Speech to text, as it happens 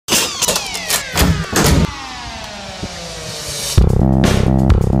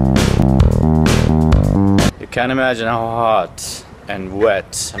can't imagine how hot and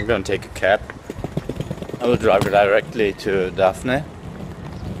wet. I'm gonna take a cab. I will drive directly to Daphne,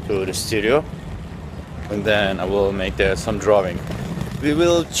 to the studio, and then I will make there some drawing. We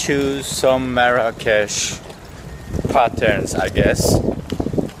will choose some Marrakesh patterns, I guess.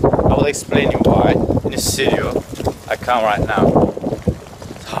 I will explain you why in the studio. I come right now.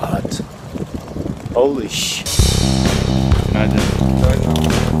 It's hot. Holy shit. Imagine right now.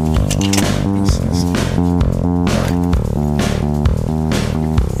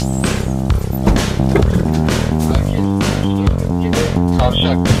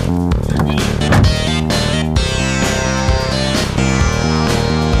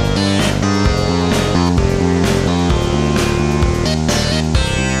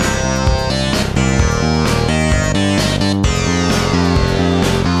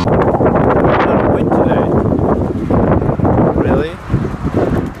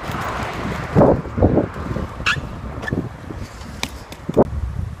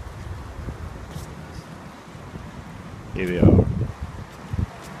 Here we are.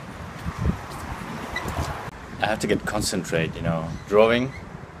 I have to get concentrate, you know. Drawing,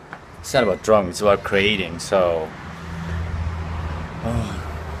 it's not about drawing, it's about creating, so... Oh,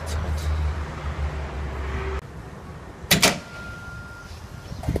 it's hot.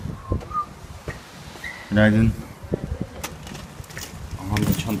 Günaydın. Aha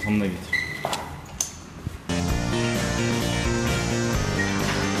bir çantamı da getir.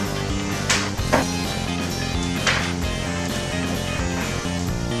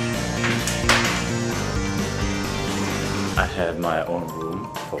 I have my own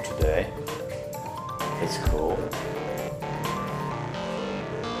room for today. It's cool.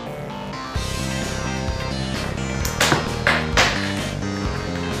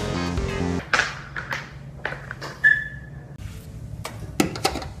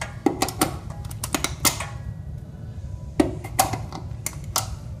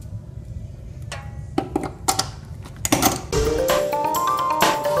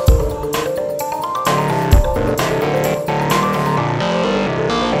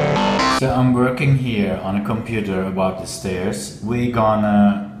 So I'm working here on a computer about the stairs. We're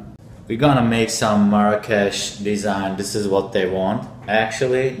gonna make some Marrakesh design. This is what they want.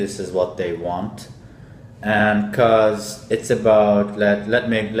 Actually, this is what they want. And cause it's about let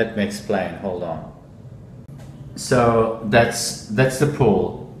me explain. Hold on. So that's the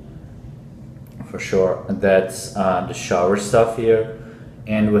pool for sure. That's the shower stuff here,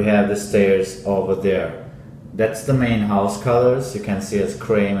 and we have the stairs over there. That's the main house colors. You can see it's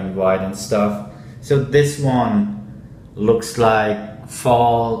cream and white and stuff. So this one looks like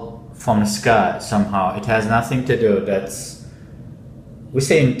fall from the sky somehow. It has nothing to do. That's, we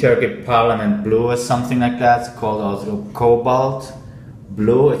say in Turkey parliament blue or something like that. It's called also cobalt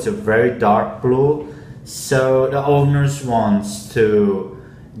blue. It's a very dark blue. So the owners wants to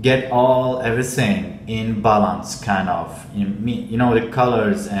get everything in balance, kind of. You know, the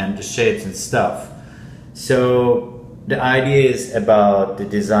colors and the shapes and stuff. So the idea is about, the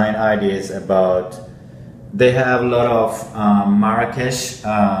design idea is about, they have a lot of Marrakesh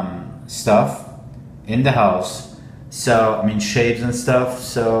stuff in the house. So, I mean shapes and stuff.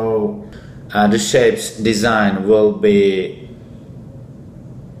 So the shapes design will be,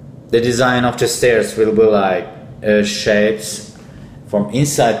 the design of the stairs will be like shapes from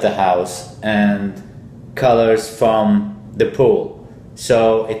inside the house and colors from the pool.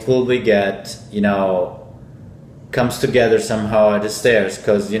 So it will be you know, comes together somehow at the stairs,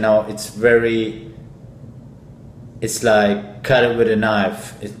 because you know it's like cut it with a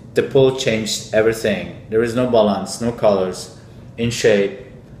knife. The pool changed everything. There is no balance, no colors in shape.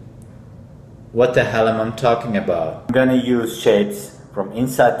 What the hell am I talking about? I'm gonna use shapes from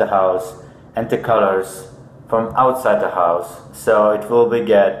inside the house and the colors from outside the house, so it will be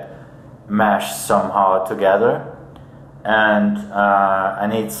meshed somehow together. And I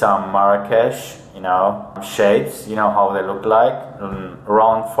need some Marrakesh, you know, shapes, you know how they look like,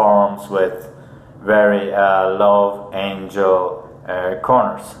 round forms with very low angel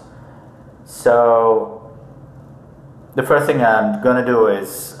corners. So the first thing I'm gonna do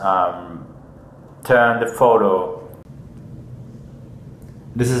is turn the photo.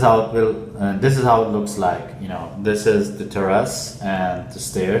 This is how it will. This is how it looks like. You know, this is the terrace and the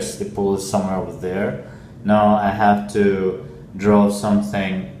stairs. The pool is somewhere over there. Now I have to draw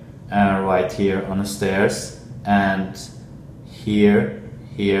something right here on the stairs, and here,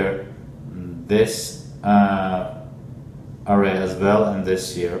 this area as well, and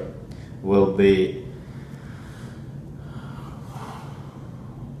this here will be,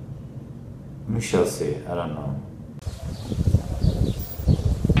 we shall see, I don't know.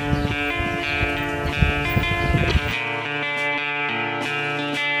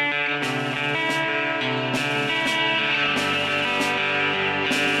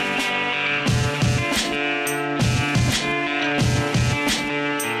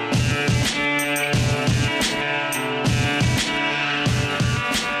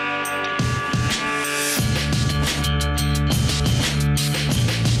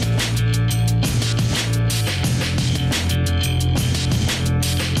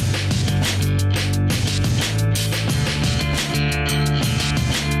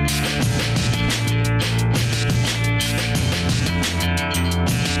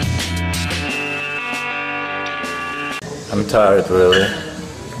 I'm tired, really.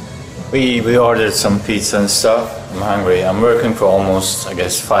 We ordered some pizza and stuff. I'm hungry. I'm working for almost, I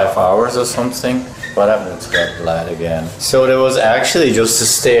guess, 5 hours or something. But I'm going to get glad again. So there was actually just the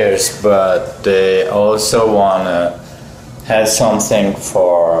stairs, but they also want to have something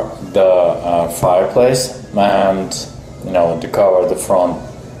for the fireplace and, you know, to cover the front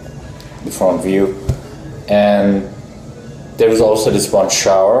view. And there was also this one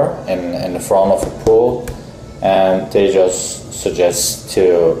shower in the front of the pool, and they just suggest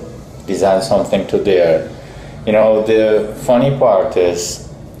to design something to there. You know, the funny part is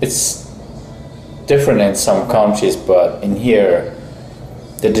it's different in some countries, but in here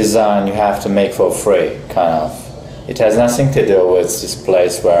the design you have to make for free, kind of. It has nothing to do with this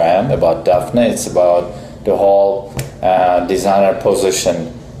place where I am, about Daphne. It's about the whole designer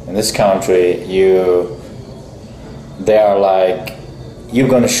position in this country. They are like, you're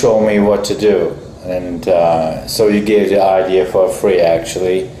gonna show me what to do, and so you give the idea for free.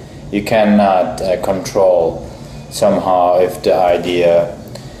 Actually, you cannot control somehow if the idea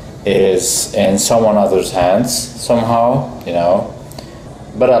is in someone else's hands somehow, you know.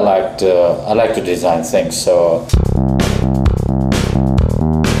 But I like to design things, so